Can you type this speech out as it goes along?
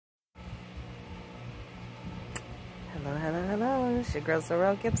Hello, hello, hello. It's your girl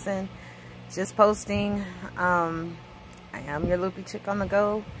Sorrel Gibson. Just posting. I am your loopy chick on the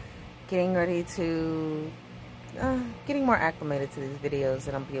go. Getting ready to getting more acclimated to these videos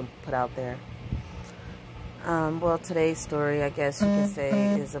that I'm being put out there. Well, today's story, I guess you could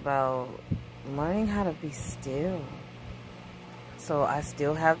say, is about learning how to be still. So I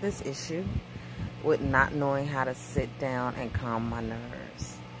still have this issue with not knowing how to sit down and calm my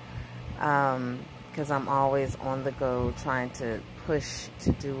nerves. Because I'm always on the go trying to push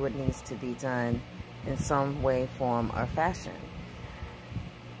to do what needs to be done in some way, form, or fashion.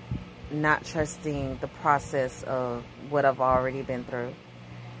 Not trusting the process of what I've already been through,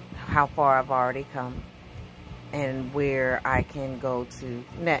 how far I've already come, and where I can go to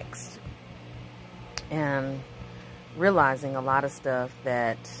next. And realizing a lot of stuff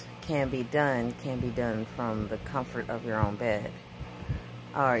that can be done from the comfort of your own bed,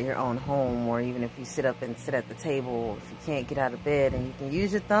 or your own home, or even if you sit up and sit at the table, if you can't get out of bed and you can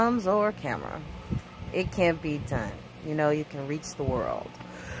use your thumbs or a camera, it can be done. You know, you can reach the world.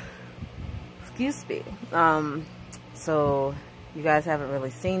 Excuse me. So you guys haven't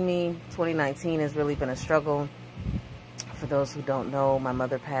really seen me. 2019 has really been a struggle. For those who don't know, my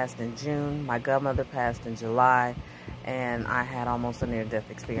mother passed in June, my godmother passed in July, and I had almost a near-death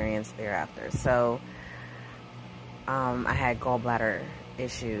experience thereafter. So I had gallbladder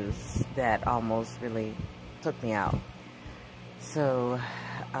issues that almost really took me out. So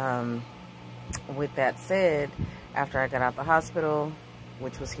with that said, after I got out the hospital,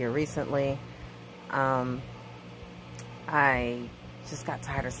 which was here recently, I just got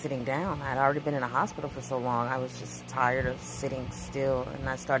tired of sitting down. I'd already been in a hospital for so long. I was just tired of sitting still, and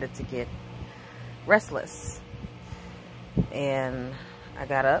I started to get restless. And I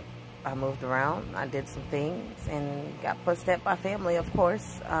got up, I moved around, I did some things, and got fussed at by family, of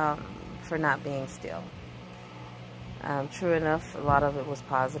course, for not being still. True enough, a lot of it was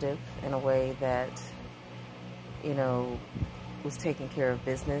positive in a way that, you know, was taking care of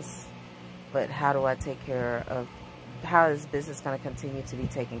business. But how do I take care of, how is business going to continue to be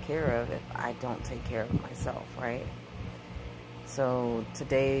taken care of if I don't take care of myself, right? So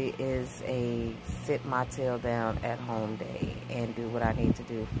today is a sit my tail down at home day and do what I need to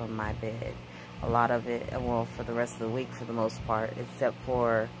do from my bed. A lot of it, well, for the rest of the week for the most part, except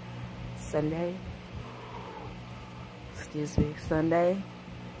for Sunday. Excuse me, Sunday.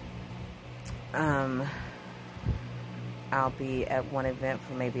 I'll be at one event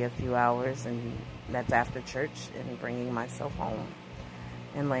for maybe a few hours, and that's after church, and bringing myself home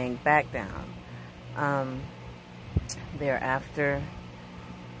and laying back down. Thereafter,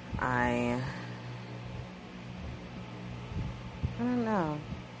 I don't know.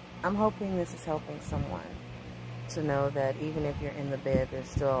 I'm hoping this is helping someone to know that even if you're in the bed, there's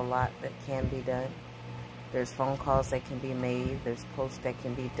still a lot that can be done. There's phone calls that can be made. There's posts that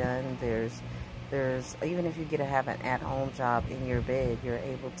can be done. There's even if you get to have an at-home job in your bed, you're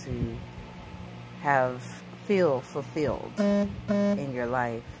able to feel fulfilled in your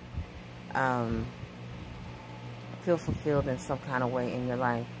life. Feel fulfilled in some kind of way in your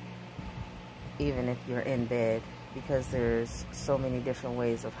life, even if you're in bed, because there's so many different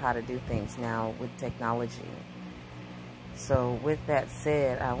ways of how to do things now with technology. So with that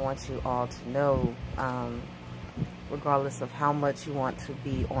said, I want you all to know, regardless of how much you want to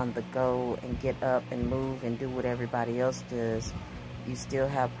be on the go and get up and move and do what everybody else does, you still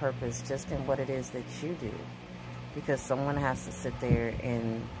have purpose just in what it is that you do, because someone has to sit there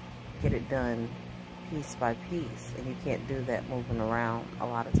and get it done piece by piece, and you can't do that moving around a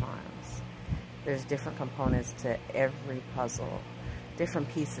lot of times. There's different components to every puzzle, different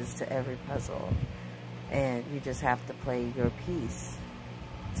pieces to every puzzle, and you just have to play your piece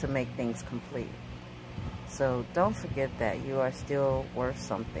to make things complete. So don't forget that you are still worth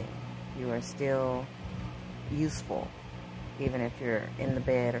something. You are still useful, even if you're in the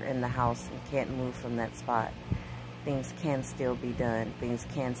bed or in the house and can't move from that spot. Things can still be done, things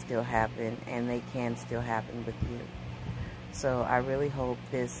can still happen, and they can still happen with you. So I really hope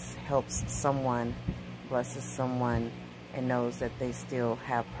this helps someone, blesses someone, and knows that they still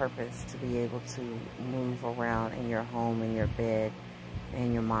have purpose to be able to move around in your home, in your bed,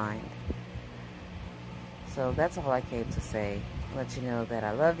 in your mind. So that's all I came to say. Let you know that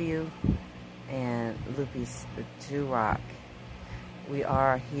I love you, and Loopies do rock. We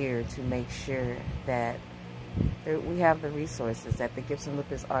are here to make sure that we have the resources at the Gibson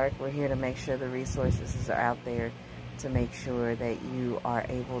Lupus Arc. We're here to make sure the resources are out there to make sure that you are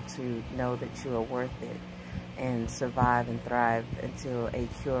able to know that you are worth it and survive and thrive until a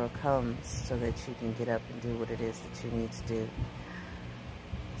cure comes, so that you can get up and do what it is that you need to do.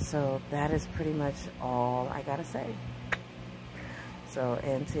 So that is pretty much all I gotta say. So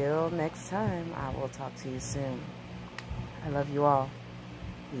until next time, I will talk to you soon. I love you all.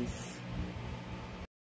 Peace.